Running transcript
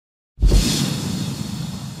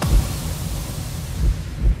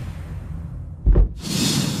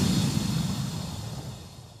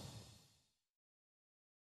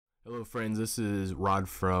Hello friends, this is Rod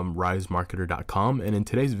from RodIsMarketer.com, and in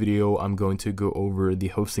today's video I'm going to go over the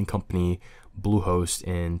hosting company Bluehost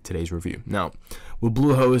in today's review. Now, with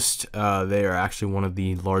Bluehost, they are actually one of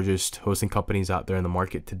the largest hosting companies out there in the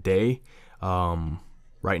market today.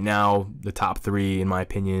 Right now, the top three, in my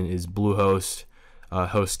opinion, is Bluehost,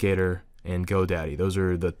 HostGator, and GoDaddy. Those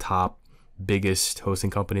are the top biggest hosting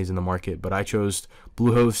companies in the market, but I chose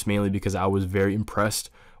Bluehost mainly because I was very impressed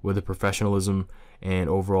with the professionalism and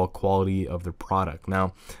overall quality of their product.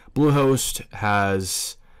 Now, Bluehost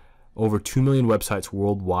has over 2 million websites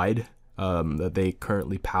worldwide that they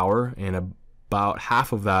currently power, and about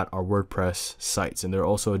half of that are WordPress sites, and they're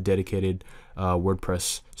also a dedicated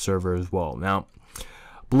WordPress server as well. Now,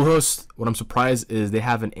 Bluehost, what I'm surprised is they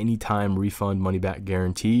have an anytime refund money back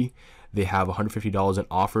guarantee. They have $150 in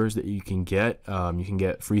offers that you can get. You can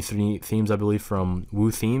get free themes, I believe, from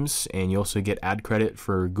Woo Themes, and you also get ad credit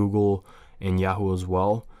for Google and Yahoo as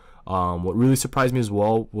well. What really surprised me as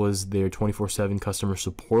well was their 24/7 customer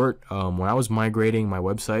support. When I was migrating my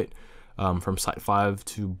website from Site 5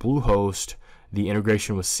 to Bluehost, the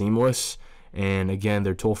integration was seamless. And again,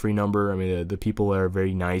 their toll-free number, I mean, the people are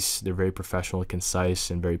very nice. They're very professional, concise,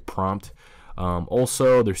 and very prompt.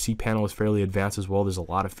 Also, their cpanel is fairly advanced as well. There's a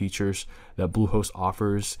lot of features that Bluehost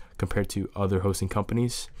offers compared to other hosting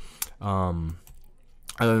companies.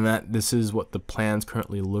 Other than that, this is what the plans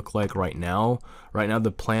currently look like right now. Right now,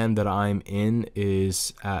 the plan that I'm in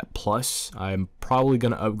is at Plus. I'm probably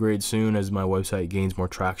going to upgrade soon as my website gains more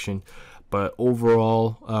traction. But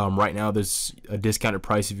overall, right now, there's a discounted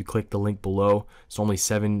price. If you click the link below, it's only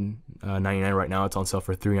 $7.99 right now. It's on sale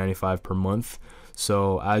for $3.95 per month.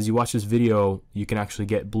 So as you watch this video, you can actually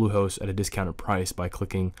get Bluehost at a discounted price by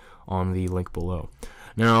clicking on the link below.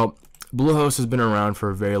 Now, Bluehost has been around for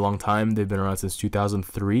a very long time. They've been around since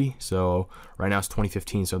 2003. So right now it's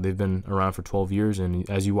 2015. So they've been around for 12 years. And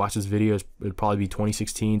as you watch this video, it'll probably be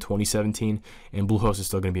 2016, 2017, and Bluehost is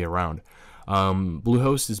still going to be around.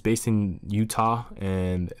 Bluehost is based in Utah,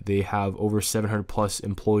 and they have over 700 plus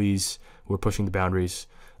employees who are pushing the boundaries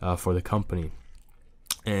for the company.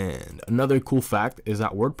 And another cool fact is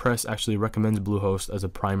that WordPress actually recommends Bluehost as a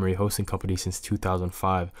primary hosting company since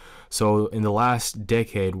 2005. So in the last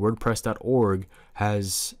decade, WordPress.org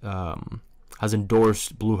has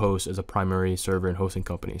endorsed Bluehost as a primary server and hosting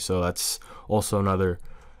company. So that's also another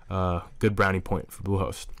good brownie point for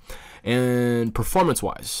Bluehost. And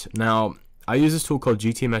performance-wise, now I use this tool called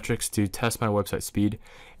GtMetrix to test my website speed,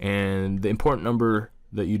 and the important number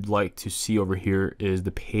that you'd like to see over here is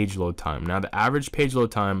the page load time. Now, the average page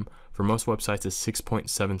load time for most websites is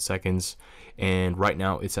 6.7 seconds, and right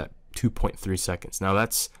now it's at 2.3 seconds. Now,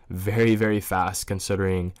 that's very, very fast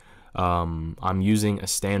considering I'm using a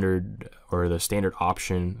standard or the standard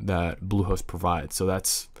option that Bluehost provides. So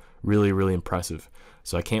that's really, really impressive.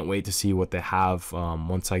 So I can't wait to see what they have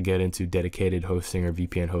once I get into dedicated hosting or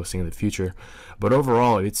VPN hosting in the future. But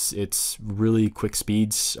overall, it's really quick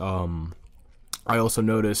speeds. I also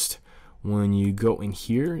noticed when you go in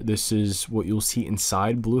here, this is what you'll see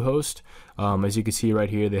inside Bluehost. As you can see right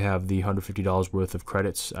here, they have the $150 worth of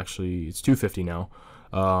credits. Actually, it's $250 now.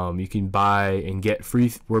 You can buy and get free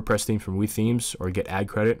WordPress themes from Woo Themes or get ad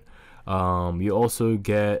credit. You also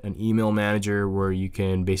get an email manager where you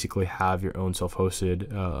can basically have your own self-hosted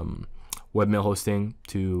webmail hosting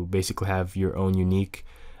to basically have your own unique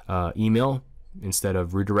email instead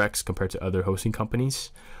of redirects compared to other hosting companies.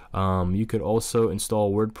 You could also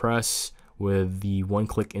install WordPress with the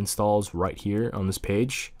one-click installs right here on this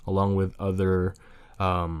page, along with other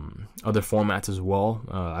formats as well.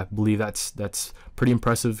 I believe that's pretty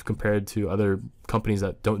impressive compared to other companies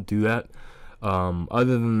that don't do that.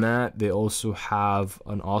 Other than that, they also have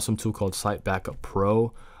an awesome tool called Site Backup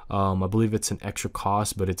Pro. I believe it's an extra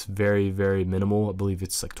cost, but it's very, very minimal. I believe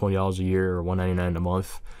it's like $20 a year or $199 a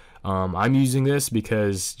month. I'm using this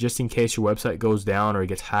because just in case your website goes down or it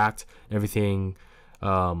gets hacked, everything,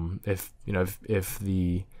 if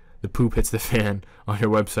the poop hits the fan on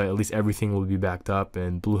your website, at least everything will be backed up,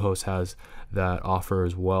 and Bluehost has that offer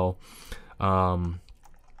as well.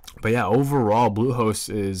 But yeah, overall,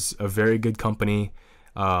 Bluehost is a very good company.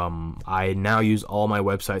 I now use all my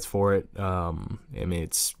websites for it. I mean,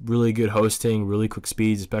 it's really good hosting, really quick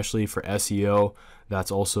speeds, especially for SEO.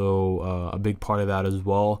 That's also a big part of that as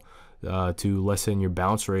well, to lessen your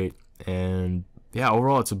bounce rate. And yeah,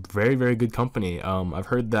 overall, it's a very, very good company. I've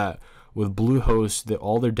heard that with Bluehost, that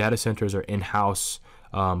all their data centers are in-house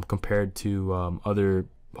compared to other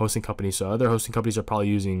hosting companies. So other hosting companies are probably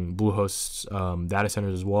using Bluehost's data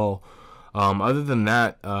centers as well. Other than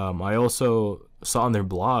that, I also saw on their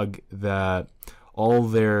blog that all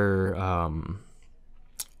their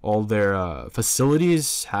all their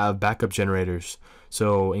facilities have backup generators.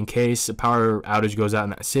 So in case a power outage goes out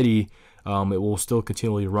in that city, it will still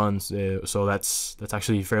continually run. So that's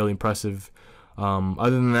actually fairly impressive.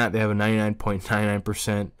 Other than that, they have a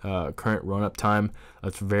 99.99% current run-up time.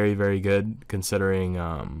 That's very, very good considering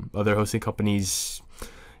other hosting companies,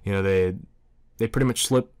 you know, they pretty much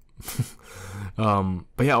slip.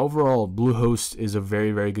 But yeah, overall, Bluehost is a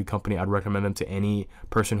very, very good company. I'd recommend them to any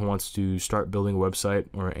person who wants to start building a website,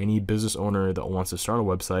 or any business owner that wants to start a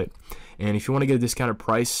website. And if you want to get a discounted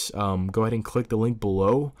price, go ahead and click the link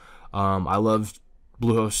below. I love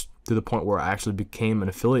Bluehost to the point where I actually became an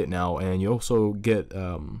affiliate now, and you also get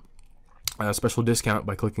a special discount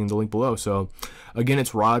by clicking the link below. So again,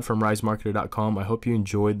 it's Rod from risemarketer.com. I hope you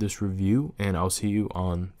enjoyed this review, and I'll see you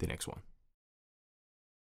on the next one.